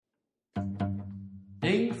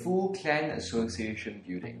Fu Clan Association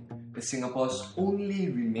building is Singapore's only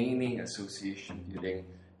remaining association building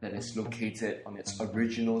that is located on its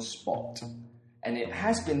original spot, and it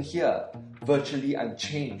has been here virtually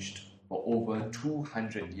unchanged for over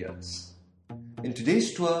 200 years. In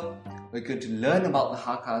today's tour, we're going to learn about the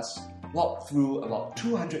Hakkas, walk through about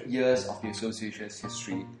 200 years of the association's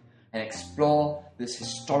history, and explore this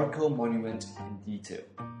historical monument in detail.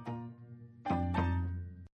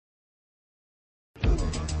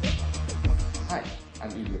 Hi,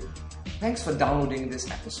 I'm Ilun. Thanks for downloading this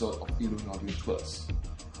episode of Ilun Audio Tours.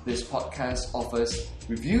 This podcast offers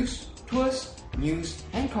reviews, tours, news,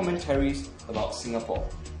 and commentaries about Singapore.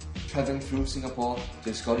 Travelling through Singapore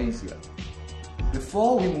just got easier.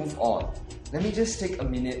 Before we move on, let me just take a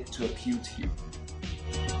minute to appeal to you.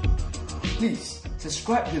 Please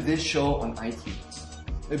subscribe to this show on iTunes.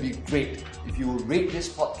 It would be great if you will rate this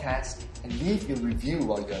podcast and leave your review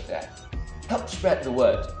while you're there. Help spread the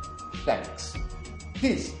word. Thanks.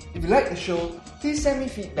 Please, if you like the show, please send me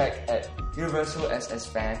feedback at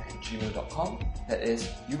universalssfan@gmail.com. That is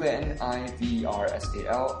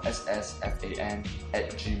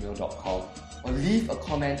universalssfan@gmail.com, or leave a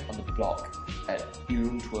comment on the blog at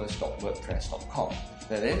iluntours.wordpress.com.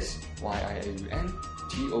 That is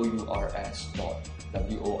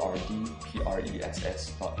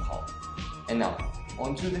yiluntous.wordpress.com. And now,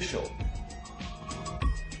 on to the show.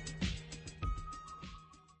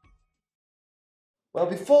 Well,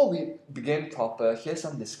 before we begin proper, here's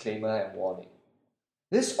some disclaimer and warning.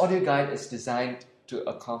 This audio guide is designed to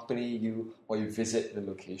accompany you while you visit the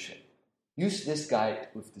location. Use this guide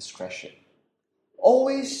with discretion.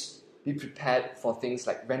 Always be prepared for things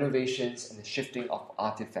like renovations and the shifting of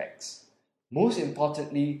artifacts. Most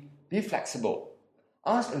importantly, be flexible.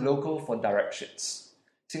 Ask a local for directions.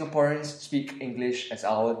 Singaporeans speak English as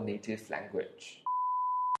our native language.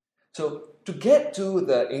 So, to get to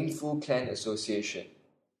the Eng Fu Clan Association,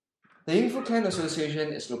 the Eng Fu Clan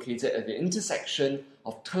Association is located at the intersection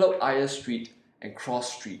of Telok Ayer Street and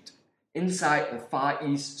Cross Street, inside the Far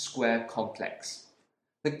East Square complex.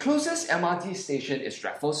 The closest MRT station is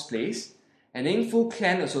Raffles Place, and Eng Fu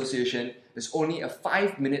Clan Association is only a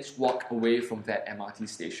 5 minutes walk away from that MRT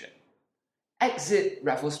station. Exit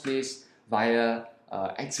Raffles Place via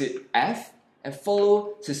exit F and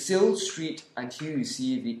follow Cecil Street until you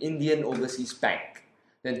see the Indian Overseas Bank.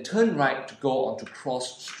 Then turn right to go onto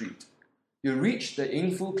Cross Street. You'll reach the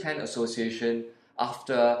Eng Fu Clan Association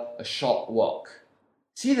after a short walk.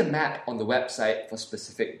 See the map on the website for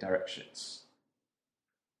specific directions.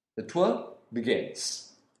 The tour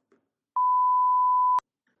begins.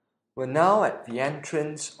 We're now at the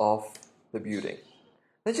entrance of the building.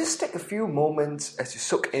 Let's just take a few moments as you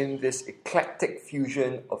soak in this eclectic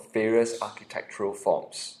fusion of various architectural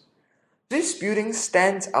forms. This building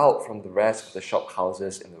stands out from the rest of the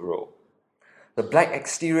shophouses in the row. The black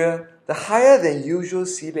exterior, the higher than usual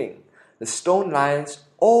ceiling, the stone lions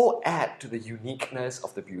all add to the uniqueness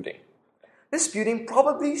of the building. This building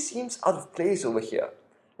probably seems out of place over here,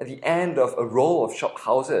 at the end of a row of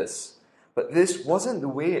shophouses, but this wasn't the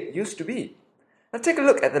way it used to be. Now take a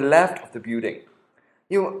look at the left of the building.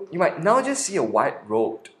 You might now just see a white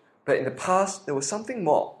road, but in the past there was something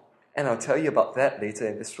more, and I'll tell you about that later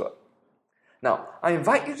in this tour. Now, I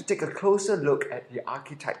invite you to take a closer look at the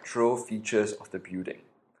architectural features of the building.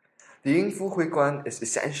 The Eng Fu Hui Guan is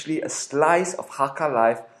essentially a slice of Hakka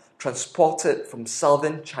life transported from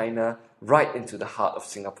southern China right into the heart of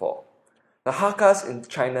Singapore. The Hakkas in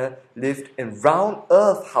China lived in round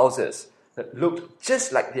earth houses that looked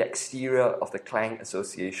just like the exterior of the Clan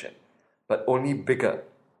Association, but only bigger.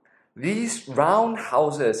 These round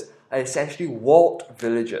houses are essentially walled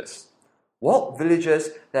villages. Walled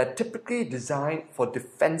villages that are typically designed for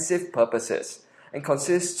defensive purposes and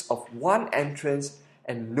consists of one entrance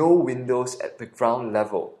and no windows at the ground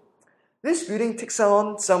level. This building takes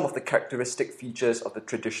on some of the characteristic features of the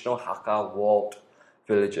traditional Hakka walled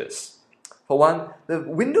villages. For one, the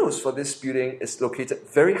windows for this building is located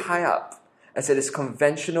very high up, as it is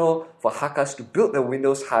conventional for Hakkas to build their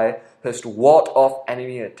windows high so as to ward off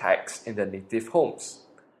enemy attacks in their native homes.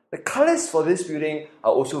 The colours for this building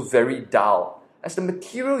are also very dull, as the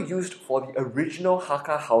material used for the original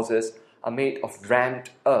Hakka houses are made of rammed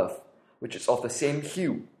earth, which is of the same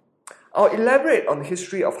hue. I'll elaborate on the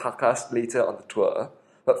history of Hakkas later on the tour,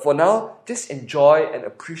 but for now, just enjoy and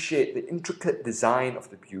appreciate the intricate design of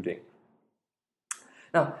the building.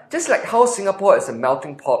 Now, just like how Singapore is a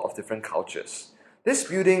melting pot of different cultures, this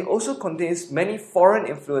building also contains many foreign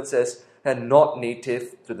influences that are not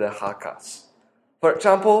native to the Hakkas. For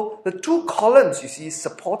example, the two columns you see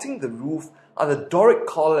supporting the roof are the Doric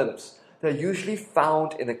columns they're usually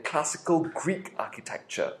found in a classical Greek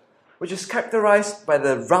architecture, which is characterized by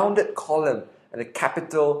the rounded column and the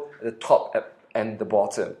capital at the top and the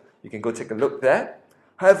bottom. You can go take a look there.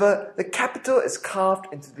 However, the capital is carved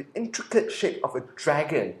into the intricate shape of a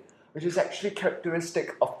dragon, which is actually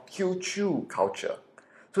characteristic of Teochew culture.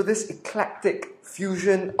 So this eclectic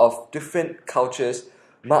fusion of different cultures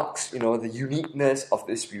marks, the uniqueness of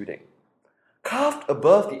this building. Carved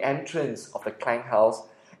above the entrance of the Klang House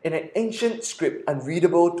in an ancient script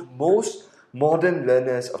unreadable to most modern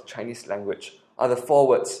learners of Chinese language are the four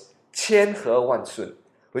words 千和万顺,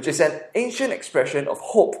 which is an ancient expression of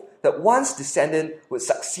hope that one's descendant would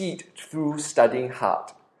succeed through studying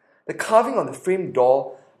hard. The carving on the frame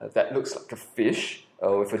door that looks like a fish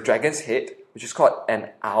with a dragon's head, which is called an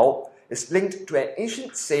owl, is linked to an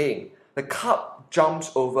ancient saying, the carp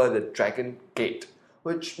jumps over the dragon gate,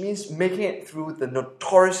 which means making it through the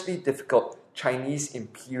notoriously difficult Chinese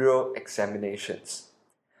imperial examinations.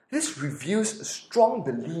 This reveals a strong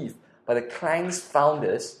belief by the Klang's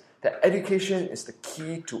founders that education is the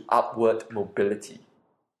key to upward mobility.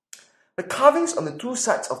 The carvings on the two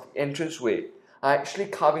sides of the entranceway are actually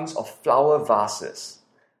carvings of flower vases.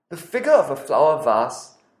 The figure of a flower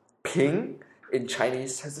vase, ping, in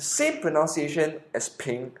Chinese has the same pronunciation as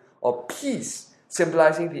ping or peace,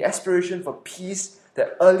 symbolizing the aspiration for peace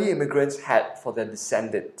that early immigrants had for their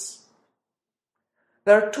descendants.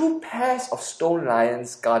 There are two pairs of stone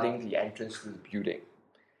lions guarding the entrance to the building.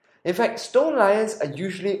 In fact, stone lions are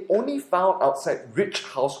usually only found outside rich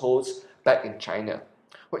households back in China,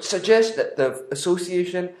 which suggests that the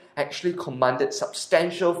association actually commanded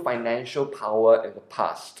substantial financial power in the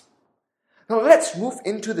past. Now let's move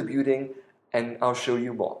into the building and I'll show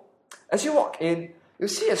you more. As you walk in, you'll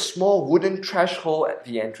see a small wooden threshold at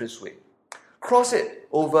the entranceway. Cross it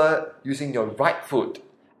over using your right foot,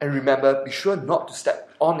 and remember, be sure not to step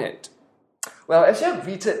on it. Well, as you're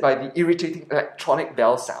greeted by the irritating electronic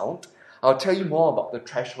bell sound, I'll tell you more about the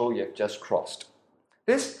threshold you have just crossed.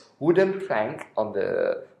 This wooden plank on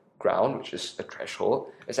the ground, which is the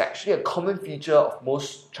threshold, is actually a common feature of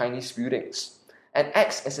most Chinese buildings and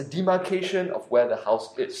acts as a demarcation of where the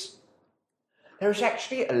house is. There is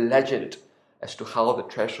actually a legend as to how the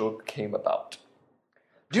threshold came about.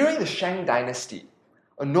 During the Shang dynasty,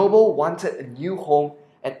 a noble wanted a new home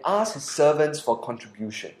and asked his servants for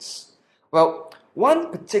contributions. Well,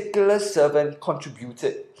 one particular servant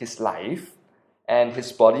contributed his life, and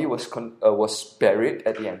his body was buried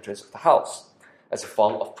at the entrance of the house as a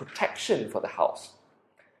form of protection for the house.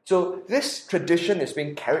 So this tradition is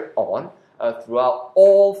being carried on throughout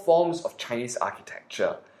all forms of Chinese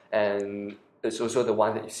architecture, and it's also the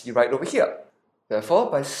one that you see right over here.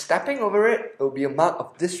 Therefore, by stepping over it, it will be a mark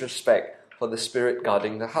of disrespect for the spirit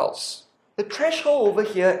guarding the house. The threshold over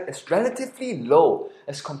here is relatively low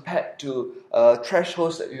as compared to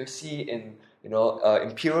thresholds that you see in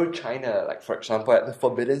Imperial China, like for example at the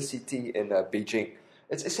Forbidden City in Beijing.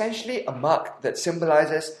 It's essentially a mark that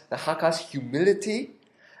symbolizes the Hakka's humility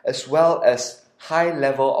as well as high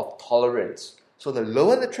level of tolerance. So the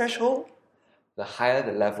lower the threshold, the higher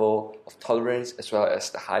the level of tolerance as well as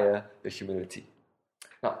the higher the humility.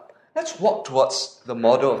 Now, let's walk towards the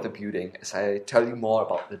model of the building as I tell you more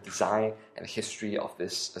about the design and history of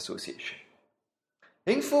this association.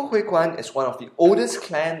 Yingfu Huiguan is one of the oldest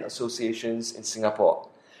clan associations in Singapore,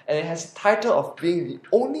 and it has the title of being the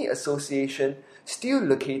only association still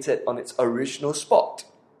located on its original spot.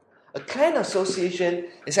 A clan association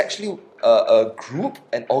is actually a group,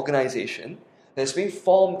 an organization, that has been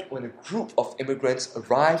formed when a group of immigrants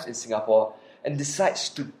arrives in Singapore and decides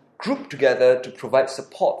to group together to provide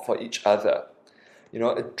support for each other,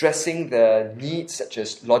 addressing their needs such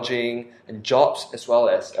as lodging and jobs, as well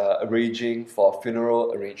as arranging for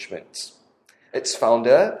funeral arrangements. Its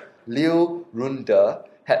founder, Liu Runde,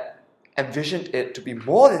 had envisioned it to be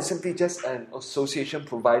more than simply just an association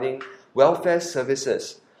providing welfare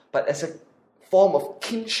services, but as a form of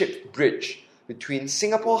kinship bridge between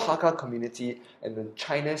Singapore Hakka community and the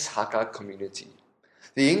China's Hakka community.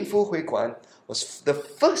 The Yingfu Huiguan was the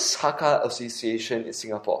first Hakka association in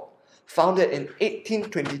Singapore, founded in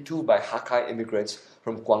 1822 by Hakka immigrants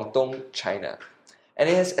from Guangdong, China, and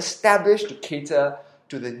it has established to cater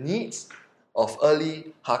to the needs of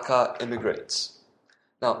early Hakka immigrants.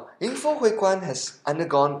 Now, Yingfu Huiguan has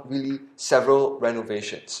undergone really several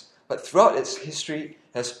renovations, but throughout its history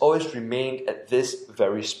has always remained at this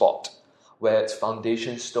very spot, where its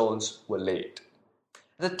foundation stones were laid.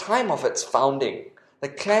 At the time of its founding, the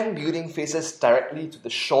clan building faces directly to the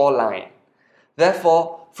shoreline.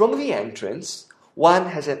 Therefore, from the entrance, one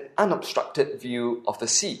has an unobstructed view of the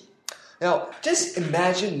sea. Now, just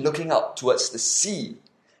imagine looking out towards the sea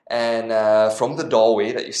and from the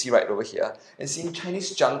doorway that you see right over here, and seeing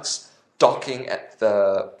Chinese junks docking at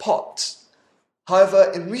the port.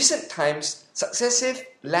 However, in recent times, successive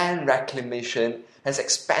land reclamation has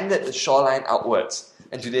expanded the shoreline outwards,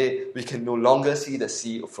 and today we can no longer see the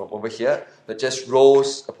sea from over here, but just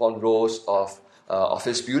rows upon rows of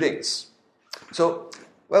office buildings. So,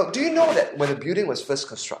 well, do you know that when the building was first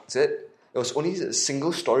constructed, it was only a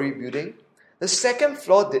single-story building? The second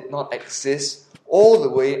floor did not exist all the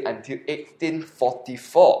way until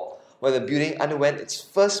 1844, when the building underwent its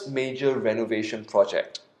first major renovation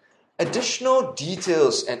project. Additional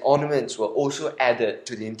details and ornaments were also added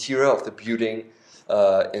to the interior of the building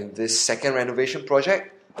in this second renovation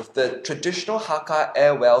project, with the traditional Hakka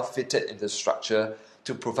air well fitted into the structure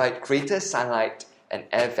to provide greater sunlight and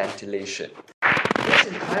air ventilation. This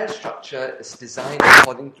entire structure is designed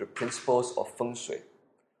according to the principles of Feng Shui.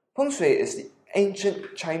 Feng Shui is the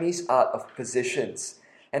ancient Chinese art of positions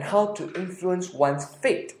and how to influence one's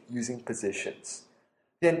fate using positions.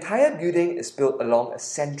 The entire building is built along a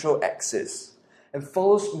central axis and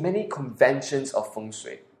follows many conventions of Feng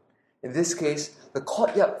Shui. In this case, the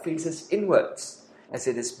courtyard faces inwards, as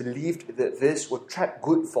it is believed that this will trap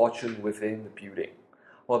good fortune within the building,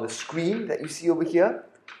 while the screen that you see over here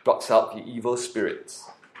blocks out the evil spirits.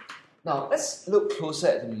 Now, let's look closer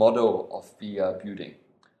at the model of the building.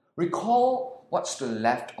 Recall what's to the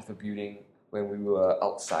left of the building when we were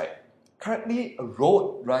outside. Currently, a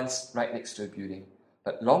road runs right next to the building,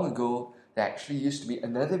 but long ago, there actually used to be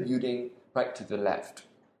another building right to the left.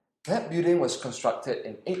 That building was constructed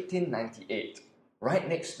in 1898, right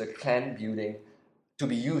next to the clan building, to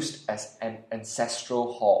be used as an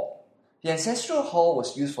ancestral hall. The ancestral hall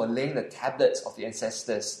was used for laying the tablets of the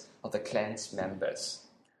ancestors of the clan's members.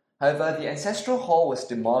 However, the ancestral hall was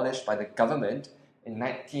demolished by the government in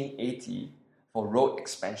 1980 for road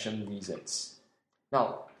expansion reasons.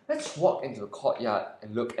 Now, let's walk into the courtyard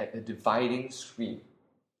and look at the dividing screen.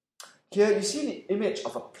 Here you see the image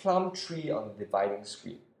of a plum tree on the dividing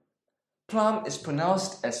screen. Plum is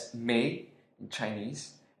pronounced as Mei in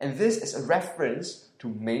Chinese, and this is a reference to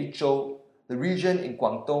Meizhou, the region in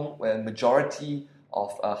Guangdong where a majority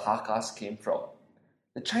of Hakkas came from.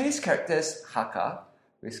 The Chinese characters Hakka,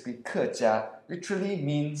 basically Kejia, literally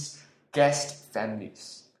means guest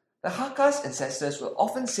families. The Hakka's ancestors were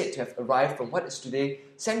often said to have arrived from what is today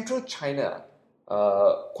central China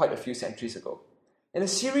quite a few centuries ago. In a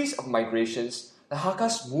series of migrations, the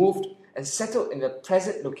Hakkas moved and settled in the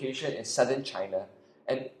present location in southern China,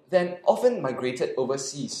 and then often migrated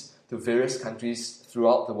overseas to various countries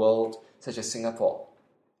throughout the world, such as Singapore.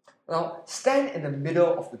 Now, stand in the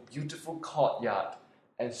middle of the beautiful courtyard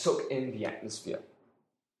and soak in the atmosphere.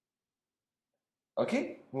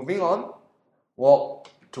 Okay, moving on. Walk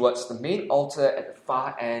towards the main altar at the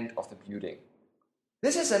far end of the building.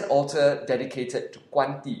 This is an altar dedicated to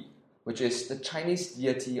Guanti, which is the Chinese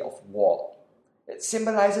deity of war. It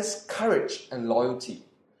symbolizes courage and loyalty,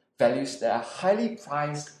 values that are highly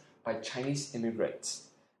prized by Chinese immigrants,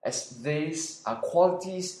 as these are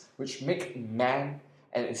qualities which make man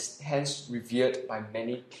and is hence revered by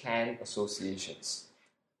many clan associations.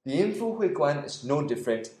 The Yinfu Huiguan is no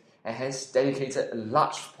different and hence dedicated a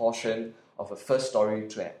large portion of a first story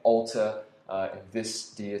to an altar in this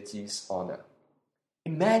deity's honor.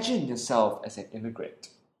 Imagine yourself as an immigrant.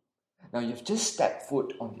 Now you've just stepped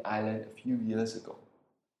foot on the island a few years ago.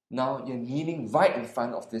 Now you're kneeling right in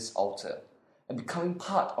front of this altar and becoming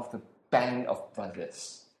part of the band of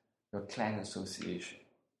brothers, your clan association.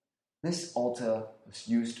 This altar was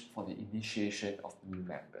used for the initiation of new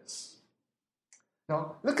members.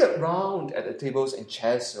 Now look around at the tables and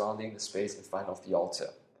chairs surrounding the space in front of the altar.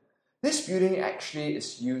 This building actually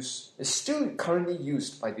is still currently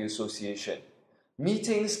used by the association.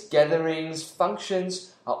 Meetings, gatherings,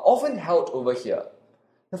 functions are often held over here.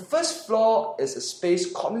 The first floor is a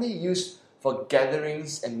space commonly used for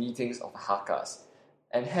gatherings and meetings of Hakkas,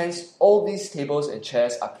 and hence all these tables and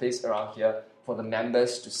chairs are placed around here for the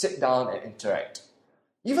members to sit down and interact.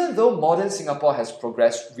 Even though modern Singapore has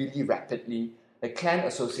progressed really rapidly, the clan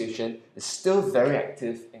association is still very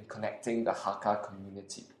active in connecting the Hakka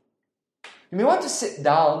community. You may want to sit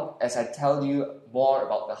down as I tell you more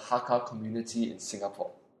about the Hakka community in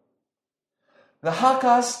Singapore. The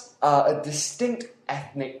Hakkas are a distinct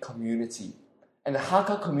ethnic community, and the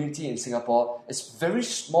Hakka community in Singapore is very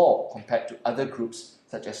small compared to other groups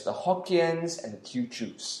such as the Hokkiens and the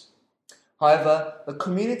Teochews. However, the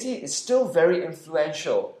community is still very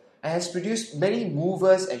influential and has produced many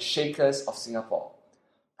movers and shakers of Singapore.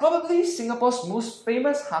 Probably Singapore's most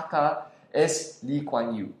famous Hakka is Lee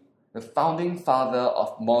Kuan Yew, the founding father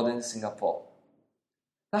of modern Singapore.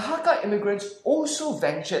 The Hakka immigrants also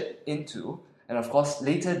ventured into, and of course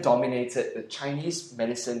later dominated, the Chinese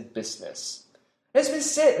medicine business. It has been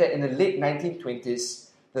said that in the late 1920s,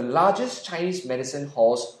 the largest Chinese medicine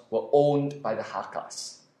halls were owned by the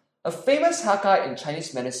Hakkas. A famous Hakka in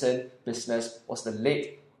Chinese medicine business was the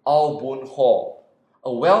late Aw Boon Haw,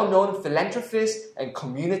 a well-known philanthropist and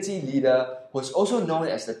community leader who was also known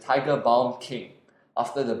as the Tiger Balm King,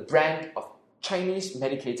 after the brand of Chinese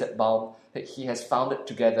medicated balm that he has founded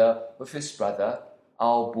together with his brother,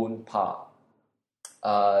 Aw Boon Pa.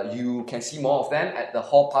 You can see more of them at the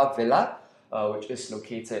Haw Pa Villa, which is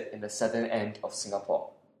located in the southern end of Singapore.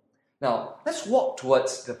 Now, let's walk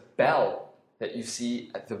towards the bell that you see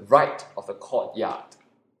at the right of the courtyard.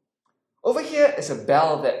 Over here is a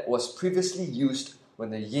bell that was previously used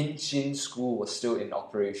when the Yin Xin School was still in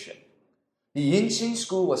operation. The Yin Xin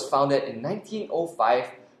School was founded in 1905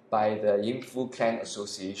 by the Ying Fu Clan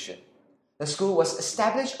Association. The school was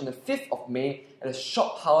established on the 5th of May at a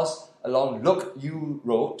shop house along Lok Yew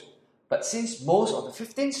Road, but since most of the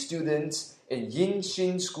 15 students in Yin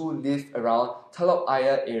Xin School live around Telok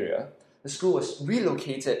Ayer area, the school was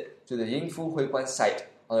relocated to the Ying Fu Hui Guan site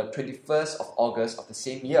on the 21st of August of the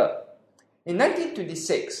same year. In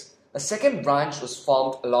 1926, a second branch was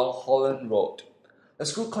formed along Holland Road. The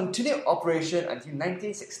school continued operation until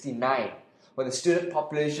 1969, when the student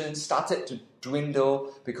population started to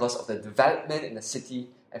dwindle because of the development in the city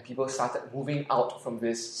and people started moving out from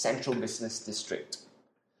this central business district.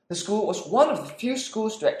 The school was one of the few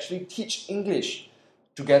schools to actually teach English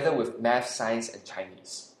together with math, science, and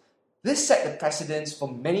Chinese. This set the precedence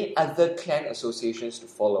for many other clan associations to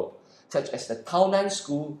follow, such as the Tao Nan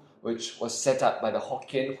School, which was set up by the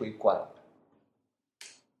Hokkien Hui Guan.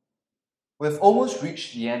 We've almost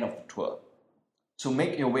reached the end of the tour, so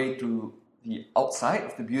make your way to the outside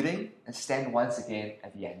of the building and stand once again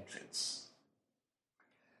at the entrance.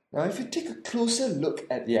 Now, if you take a closer look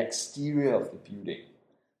at the exterior of the building,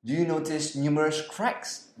 do you notice numerous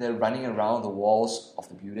cracks that are running around the walls of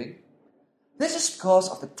the building? This is because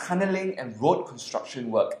of the tunneling and road construction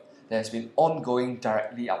work that has been ongoing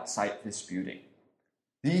directly outside this building.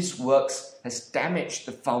 These works has damaged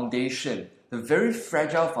the foundation, the very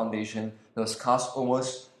fragile foundation that was cast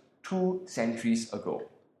almost 2 centuries ago.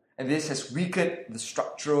 And this has weakened the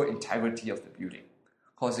structural integrity of the building,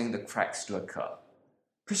 causing the cracks to occur.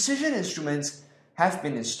 Precision instruments have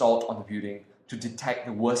been installed on the building to detect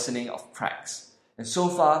the worsening of cracks, and so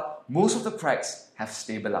far, most of the cracks have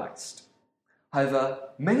stabilized. However,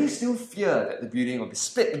 many still fear that the building will be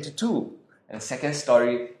split into 2, and the second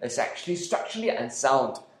story is actually structurally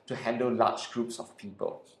unsound to handle large groups of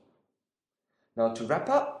people. Now, to wrap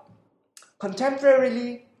up,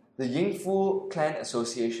 contemporarily, the Ying Fu Clan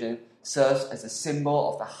Association serves as a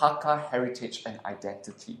symbol of the Hakka heritage and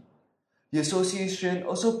identity. The association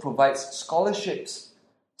also provides scholarships,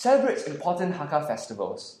 celebrates important Hakka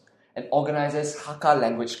festivals, and organizes Hakka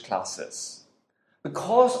language classes.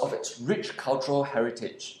 Because of its rich cultural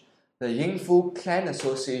heritage, the Ying Fu Clan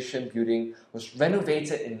Association building was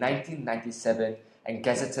renovated in 1997 and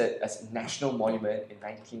gazetted as a national monument in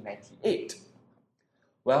 1998.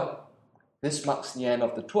 Well, this marks the end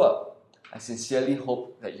of the tour. I sincerely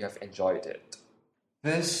hope that you have enjoyed it.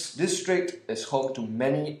 This district is home to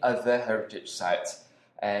many other heritage sites,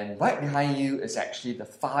 and right behind you is actually the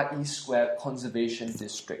Far East Square Conservation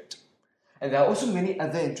District. And there are also many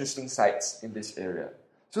other interesting sites in this area.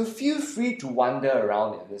 So feel free to wander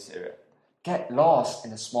around in this area. Get lost in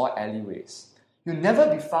the small alleyways. You'll never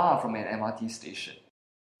be far from an MRT station.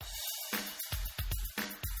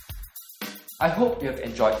 I hope you have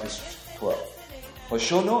enjoyed this tour. For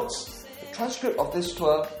show notes, the transcript of this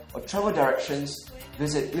tour, or travel directions,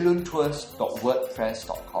 visit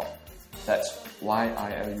iluntours.wordpress.com. That's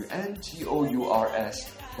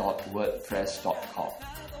YILUNTOURS.wordpress.com.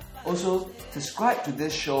 Also, subscribe to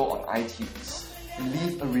this show on iTunes and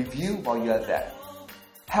leave a review while you're there.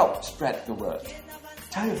 Help spread the word.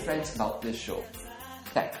 Tell your friends about this show.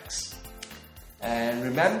 Thanks. And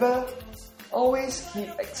remember, always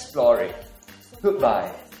keep exploring.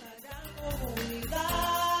 Goodbye.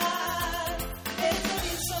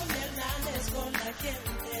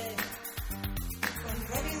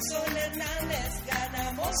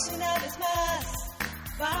 Una vez más,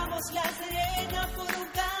 vamos La Serena por un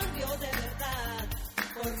cambio de verdad,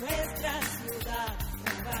 por nuestra ciudad,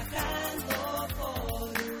 trabajando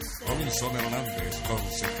por usted. Robinson Hernández,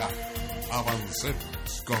 concejal.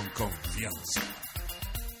 Avancemos con confianza.